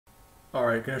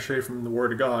Alright, going to show you from the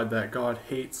Word of God that God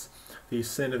hates the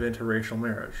sin of interracial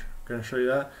marriage. Going to show you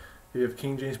that. If you have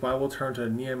King James Bible, turn to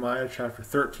Nehemiah chapter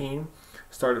 13,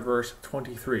 start at verse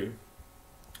 23. It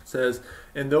says,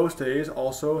 "In those days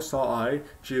also saw I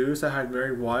Jews that had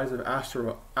married wives of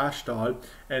Ashdod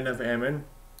and of Ammon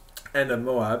and of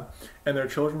Moab, and their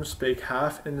children spake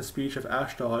half in the speech of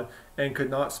Ashdod, and could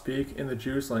not speak in the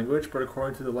Jews' language, but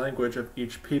according to the language of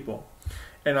each people.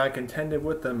 And I contended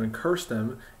with them, and cursed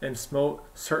them, and smote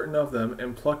certain of them,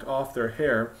 and plucked off their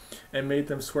hair, and made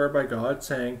them swear by God,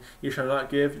 saying, Ye shall not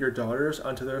give your daughters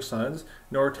unto their sons,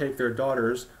 nor take their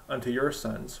daughters unto your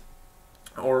sons,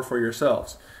 or for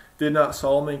yourselves. Did not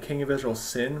Solomon king of Israel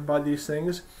sin by these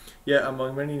things? Yet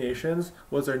among many nations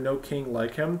was there no king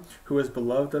like him, who was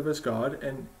beloved of his God,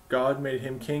 and God made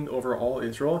him king over all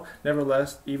Israel.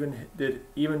 Nevertheless, even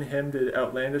him did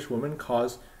outlandish women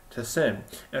cause to sin."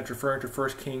 And it's referring to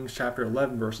 1 Kings chapter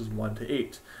 11 verses 1 to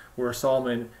 8, where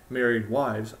Solomon married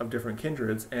wives of different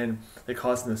kindreds, and they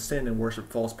caused him to sin and worship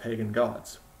false pagan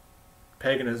gods.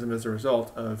 Paganism is the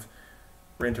result of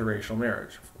interracial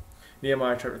marriage.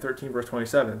 Nehemiah chapter 13 verse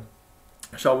 27.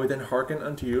 "Shall we then hearken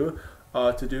unto you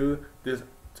to do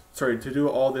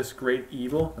all this great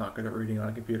evil?" Not good at reading on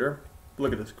a computer.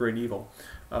 Look at this great evil.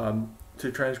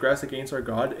 "To transgress against our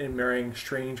God in marrying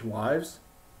strange wives?"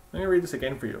 I'm going to read this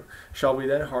again for you. "Shall we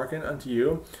then hearken unto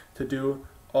you to do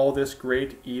all this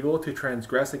great evil, to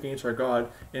transgress against our God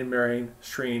in marrying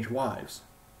strange wives?"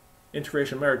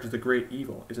 Interracial marriage is a great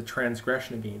evil. It's a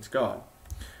transgression against God.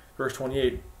 Verse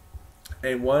 28.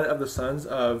 "And one of the sons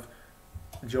of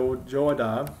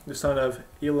Joadah, the son of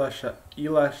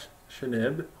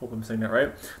Elishonib, hope I'm saying that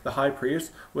right, the high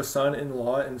priest, was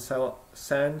son-in-law in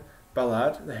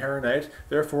Sanballat the Haranite.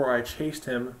 Therefore I chased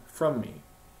him from me."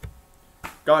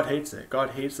 God hates it. God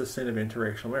hates the sin of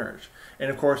interracial marriage. And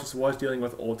of course, this was dealing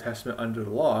with Old Testament under the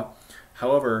law.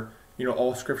 However,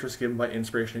 all scripture is given by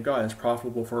inspiration of God. It's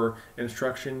profitable for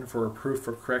instruction, for reproof,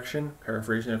 for correction,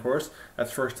 paraphrasing of course.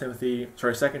 That's 2 Timothy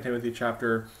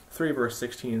chapter 3, verse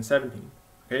 16 and 17.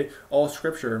 Okay? All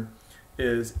scripture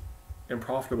is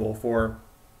profitable for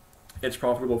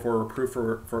reproof,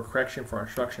 for correction, for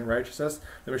instruction, righteousness.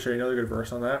 Let me show you another good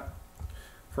verse on that.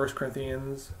 1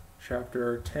 Corinthians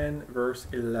chapter 10, verse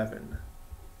 11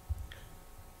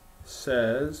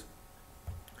 says,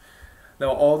 "Now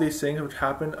all these things which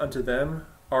happen unto them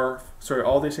for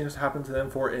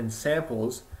in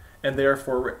samples, and they are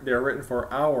written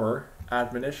for our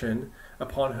admonition,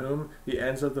 upon whom the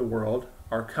ends of the world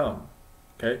are come."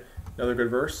 Okay, another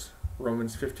good verse,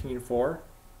 Romans 15:4.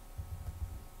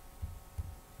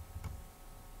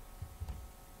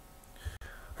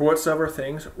 "For whatsoever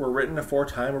things were written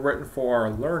aforetime were written for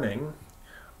our learning,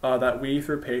 that we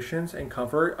through patience and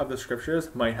comfort of the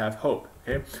scriptures might have hope."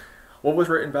 Okay, what was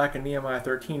written back in Nehemiah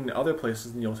 13 and other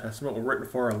places in the Old Testament were written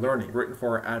for our learning, written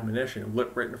for our admonition,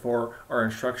 written for our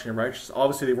instruction in righteousness.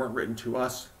 Obviously, they weren't written to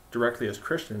us directly as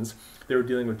Christians. They were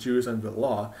dealing with Jews under the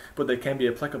law, but they can be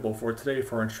applicable for today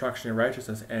for instruction in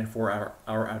righteousness and for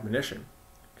our admonition.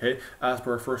 Okay, as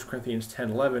per 1 Corinthians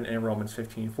 10:11 and Romans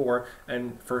 15:4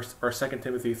 and 2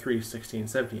 Timothy 3:16 and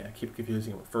 17. I keep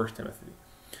confusing it with 1 Timothy.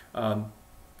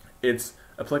 It's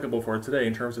applicable for today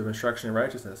in terms of instruction in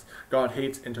righteousness. God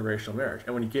hates interracial marriage,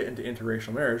 and when you get into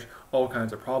interracial marriage, all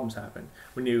kinds of problems happen.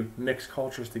 When you mix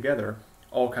cultures together,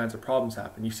 all kinds of problems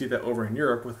happen. You see that over in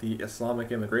Europe with the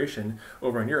Islamic immigration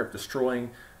over in Europe, destroying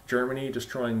Germany,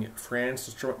 destroying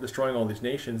France, destroying all these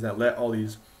nations that let all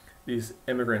these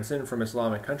immigrants in from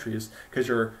Islamic countries, because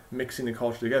you're mixing the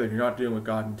culture together. You're not doing what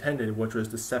God intended, which was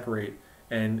to separate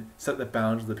and set the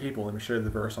bounds of the people. Let me show you the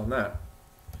verse on that.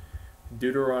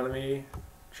 Deuteronomy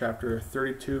chapter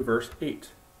 32, verse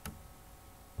 8.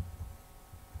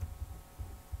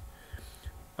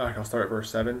 I'll start at verse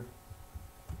 7.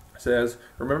 It says,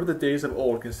 "Remember the days of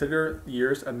old, consider the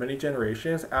years of many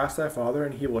generations. Ask thy father,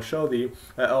 and he will show thee,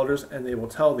 thy elders, and they will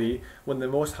tell thee, when the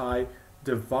Most High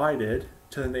divided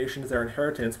to the nations their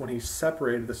inheritance, when he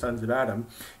separated the sons of Adam,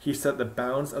 he set the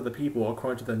bounds of the people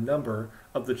according to the number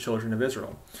of the children of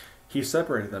Israel." He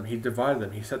separated them, he divided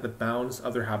them, he set the bounds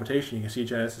of their habitation. You can see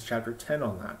Genesis chapter 10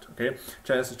 on that. Okay,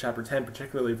 Genesis chapter 10,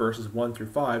 particularly verses 1 through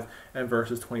 5 and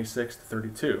verses 26 to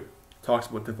 32, talks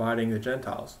about dividing the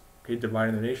Gentiles, okay,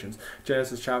 dividing the nations.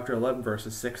 Genesis chapter 11,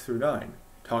 verses 6 through 9,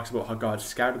 talks about how God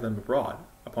scattered them abroad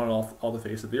upon all the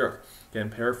face of the earth. Again,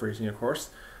 paraphrasing, of course,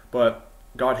 but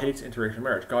God hates interracial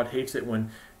marriage. God hates it when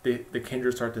the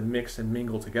kindred start to mix and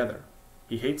mingle together.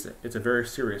 He hates it. It's a very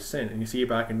serious sin. And you see it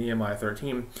back in Nehemiah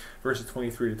 13, verses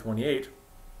 23 to 28.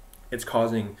 It's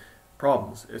causing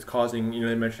problems. It's causing,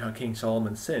 they mention how King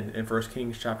Solomon sinned in 1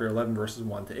 Kings chapter 11, verses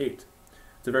 1 to 8.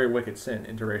 It's a very wicked sin,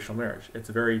 interracial marriage. It's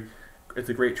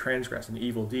a great transgress, an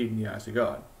evil deed in the eyes of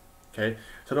God. Okay,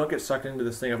 so don't get sucked into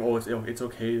this thing of, oh, it's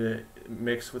okay to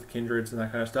mix with kindreds and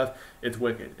that kind of stuff. It's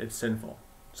wicked. It's sinful.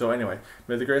 So anyway,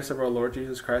 may the grace of our Lord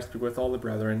Jesus Christ be with all the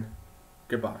brethren.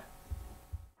 Goodbye.